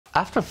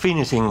After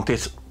finishing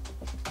this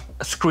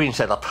screen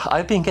setup,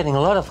 I've been getting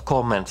a lot of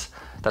comments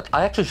that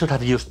I actually should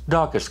have used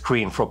darker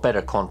screen for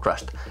better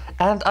contrast.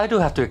 And I do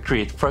have to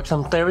agree. For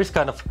example, there is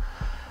kind of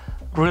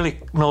really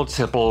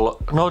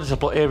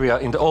noticeable area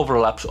in the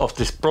overlaps of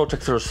these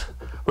projectors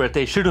where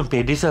they shouldn't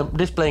be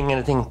displaying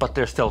anything, but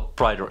there's still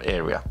brighter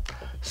area.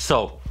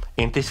 So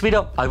in this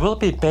video I will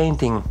be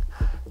painting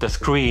the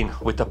screen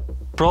with a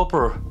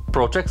proper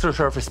projector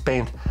surface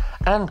paint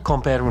and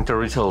comparing the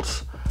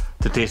results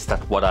to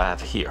what I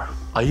have here.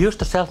 I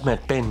used a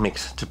self-made paint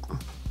mix to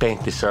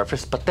paint this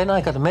surface, but then I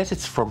got a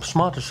message from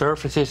Smarter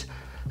Surfaces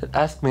that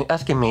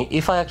asking me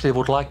if I actually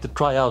would like to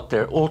try out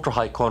their ultra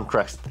high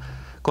contrast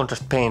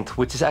paint,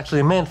 which is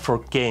actually meant for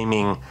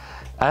gaming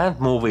and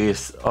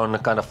movies on a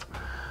kind of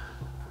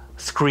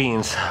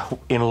screens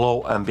in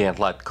low ambient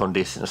light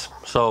conditions.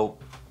 So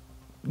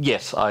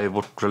yes, I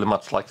would really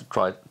much like to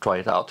try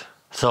it out.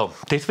 So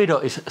this video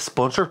is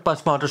sponsored by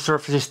Smarter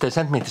Surfaces. They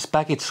sent me this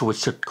package which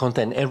should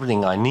contain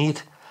everything I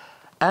need,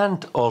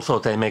 and also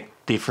they make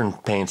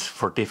different paints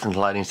for different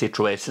lighting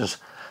situations.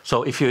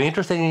 So if you're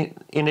interested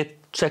in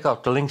it, check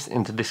out the links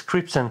in the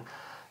description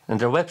and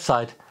their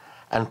website.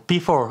 And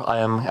before I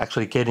am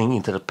actually getting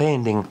into the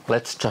painting,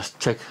 let's just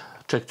check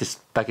this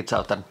package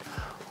out and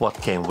what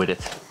came with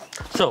it.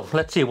 So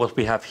let's see what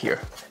we have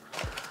here.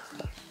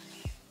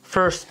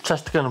 First,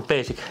 just kind of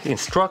basic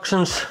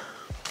instructions.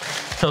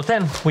 So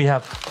then we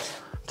have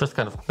just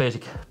kind of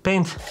basic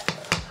paint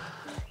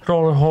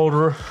roller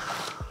holder,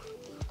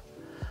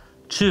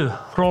 2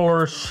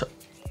 rollers,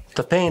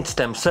 the paints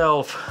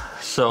themselves.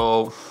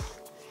 So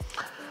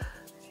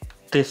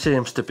this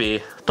seems to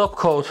be top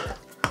coat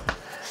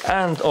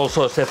and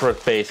also a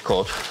separate base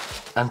coat.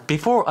 And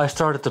before I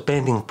started the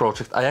painting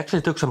project, I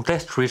actually took some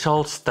test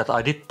results that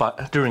I did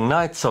during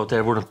night, so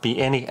there wouldn't be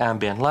any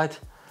ambient light.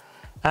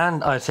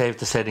 And I saved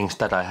the settings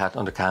that I had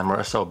on the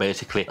camera, so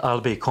basically I'll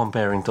be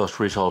comparing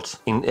those results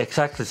in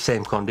exactly the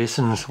same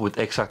conditions with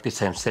exactly the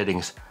same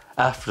settings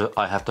after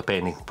I have the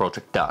painting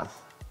project done.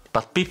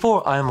 But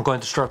before I am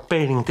going to start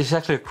painting, this is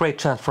actually a great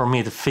chance for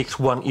me to fix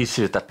one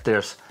issue that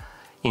there's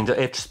in the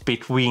edge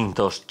between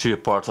those 2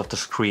 parts of the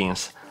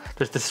screens.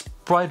 There's this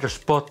brighter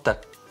spot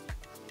that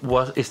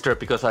is there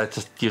because I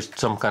just used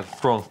some kind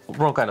of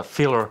wrong kind of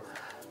filler.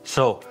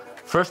 So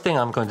first thing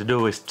I'm going to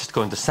do is just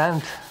going to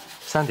sand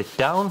it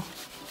down.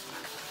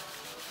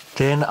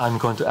 Then I'm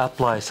going to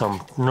apply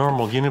some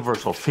normal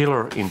universal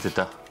filler into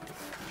the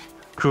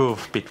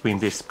groove between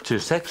these 2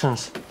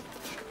 sections.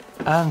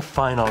 And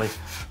finally,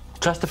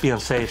 just to be on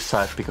safe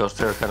side, because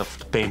they're kind of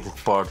the painted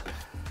part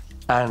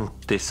and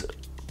this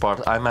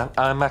part,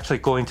 I'm actually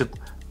going to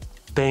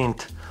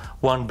paint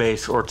 1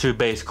 base or 2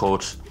 base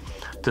coats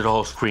to the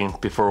whole screen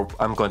before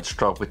I'm going to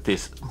start with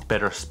these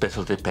better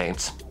specialty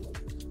paints.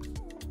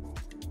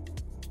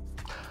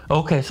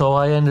 Okay, so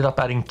I ended up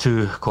adding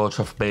 2 coats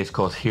of base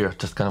coat here,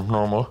 just kind of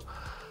normal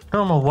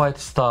white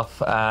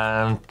stuff,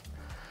 and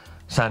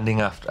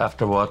sanding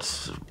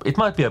afterwards. It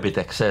might be a bit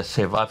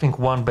excessive. I think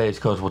 1 base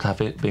coat would have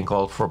been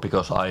called for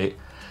because I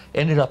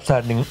ended up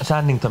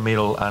sanding the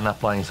middle and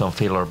applying some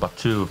filler, but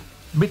 2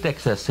 a bit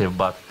excessive.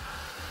 But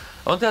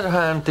on the other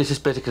hand, this is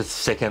basically the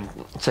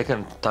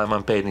second time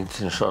I'm painting this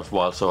in a short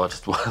while, so I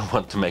just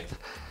want to make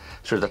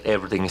sure that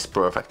everything is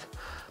perfect.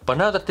 But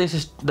now that this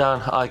is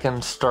done, I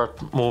can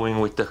start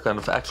moving with the kind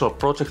of actual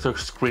projector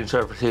screen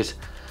surfaces.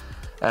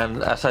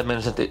 And as I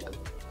mentioned,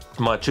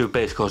 my 2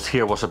 base coats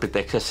here was a bit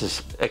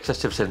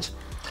excessive since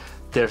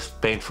there's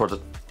paint for the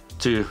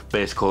 2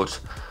 base coats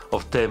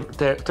of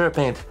their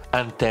paint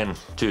and then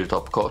 2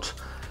 top coats.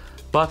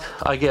 But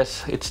I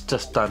guess it's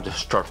just time to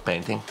start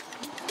painting.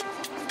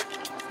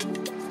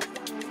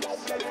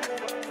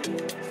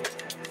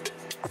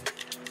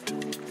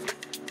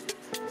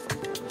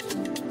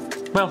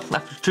 Well,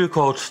 after 2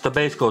 coats, the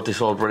base coat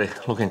is already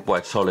looking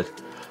quite solid.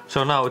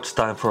 So now it's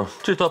time for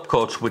 2 top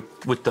coats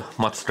with the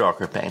much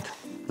darker paint.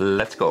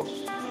 Let's go!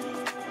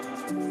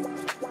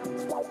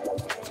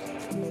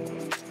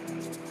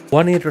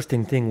 One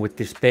interesting thing with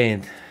this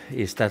paint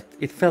is that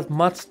it felt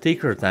much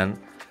thicker than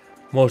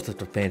most of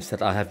the paints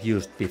that I have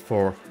used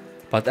before.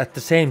 But at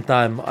the same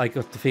time, I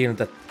got the feeling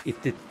that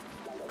it did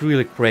a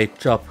really great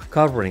job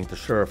covering the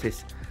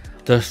surface.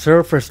 The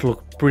surface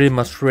looked pretty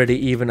much ready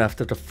even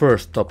after the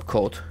first top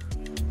coat.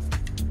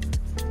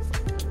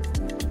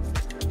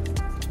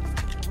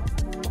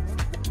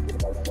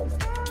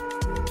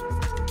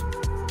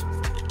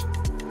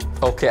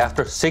 Okay,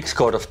 after 6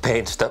 coats of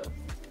paints, the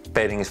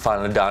painting is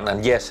finally done,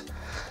 and yes,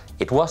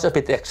 it was a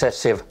bit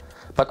excessive,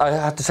 but I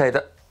have to say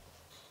that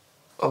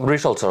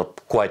results are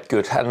quite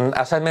good. And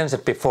as I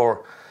mentioned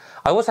before,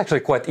 I was actually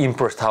quite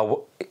impressed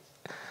how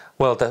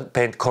well the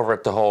paint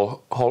covered the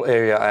whole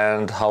area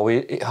and how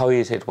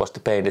easy it was to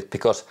paint it,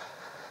 because,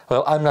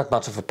 well, I'm not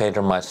much of a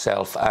painter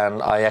myself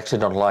and I actually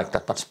don't like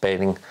that much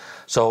painting,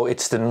 so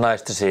it's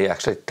nice to see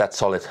actually that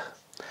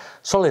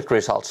solid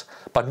results.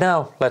 But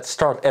now let's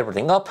start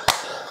everything up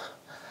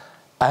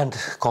and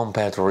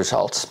compare the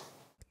results.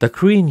 The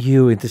green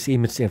hue in this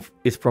image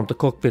is from the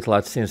cockpit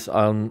lights, since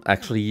I'm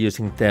actually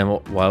using them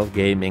while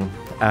gaming,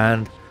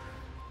 and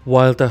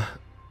while the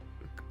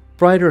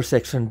brighter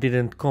section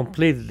didn't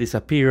completely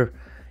disappear.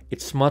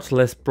 It's much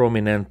less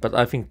prominent, but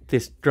I think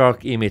this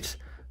dark image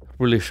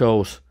really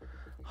shows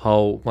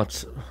how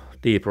much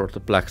deeper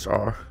the blacks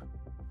are.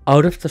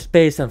 Out of the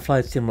space and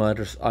flight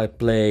simulators I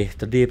play,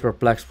 the deeper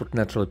blacks would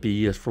naturally be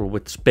useful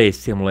with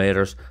space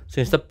simulators,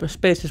 since the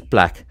space is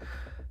black.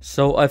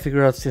 So I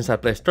figured out, since I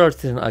play Star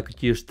Citizen, I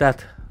could use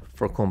that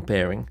for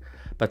comparing.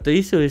 But the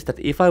issue is that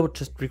if I would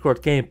just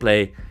record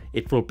gameplay,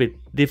 it will be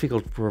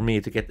difficult for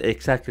me to get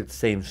exactly the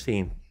same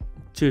scene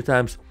 2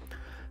 times.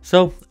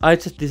 So I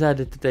just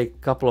decided to take a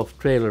couple of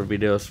trailer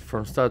videos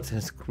from Star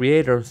Citizen's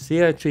creator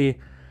CIG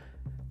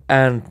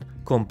and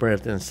compare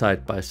them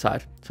side by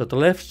side. So the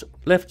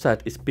left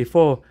side is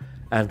before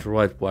and the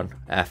right one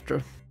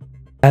after.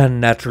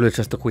 And naturally,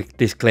 just a quick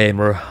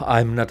disclaimer,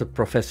 I'm not a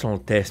professional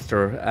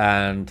tester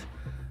and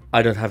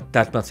I don't have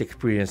that much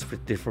experience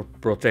with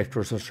different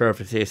projectors or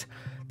surfaces.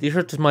 These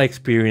are just my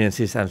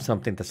experiences and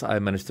something that I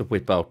managed to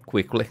whip out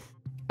quickly.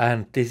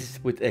 And this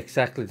is with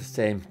exactly the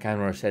same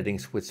camera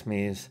settings, which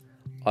means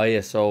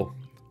ISO,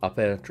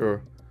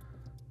 aperture,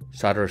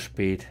 shutter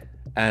speed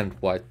and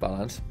white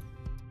balance.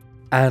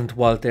 And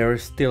while there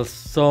is still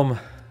some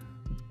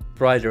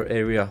brighter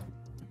area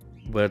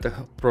where the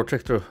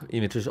projector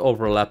images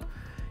overlap,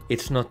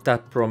 it's not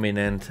that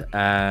prominent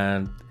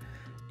and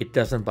it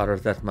doesn't bother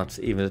that much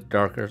even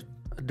the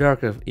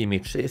darker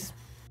images.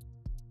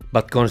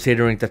 But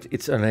considering that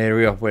it's an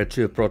area where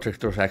 2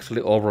 projectors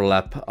actually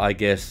overlap, I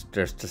guess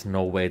there's just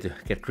no way to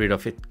get rid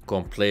of it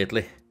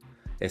completely,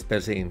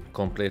 especially in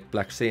complete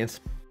black scenes.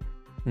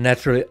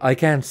 Naturally, I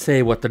can't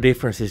say what the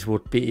differences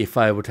would be if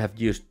I would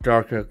have used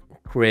darker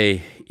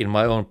gray in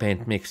my own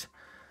paint mix,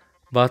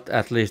 but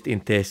at least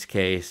in this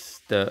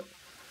case the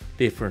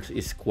difference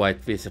is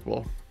quite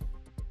visible.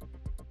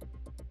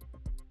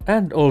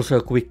 And also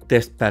a quick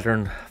test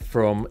pattern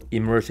from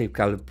Immersive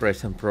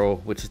Calibration Pro,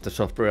 which is the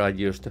software I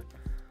use to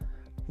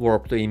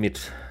warp the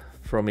image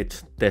from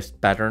its test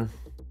pattern.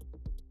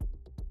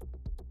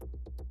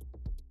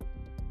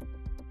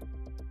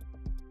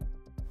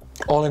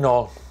 All in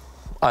all,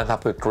 I'm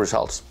happy with the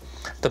results.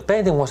 The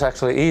painting was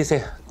actually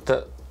easy,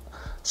 the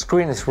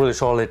screen is really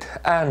solid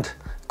and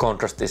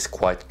contrast is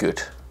quite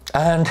good.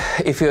 And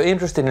if you're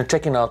interested in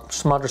checking out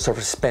Smarter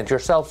Surfaces paint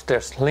yourself,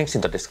 there's links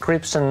in the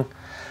description.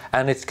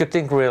 And it's good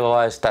thing to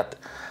realize that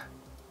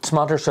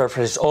Smarter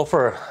Surfaces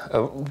offer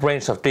a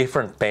range of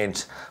different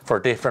paints for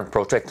different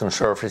projection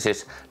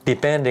surfaces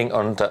depending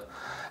on the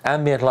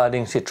ambient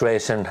lighting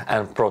situation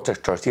and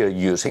projectors you're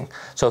using.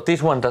 So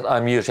this one that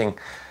I'm using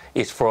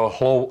is for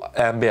a low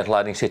ambient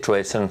lighting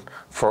situation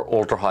for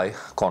ultra high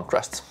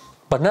contrasts.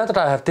 But now that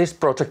I have this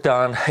project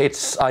done,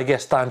 it's I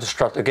guess time to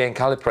start again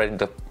calibrating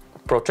the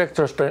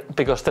projectors,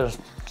 because there's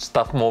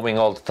stuff moving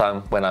all the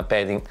time when I'm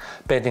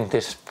painting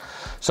this.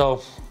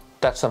 So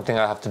that's something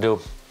I have to do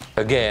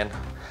again.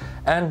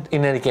 And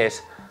in any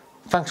case,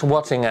 thanks for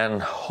watching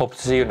and hope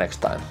to see you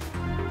next time.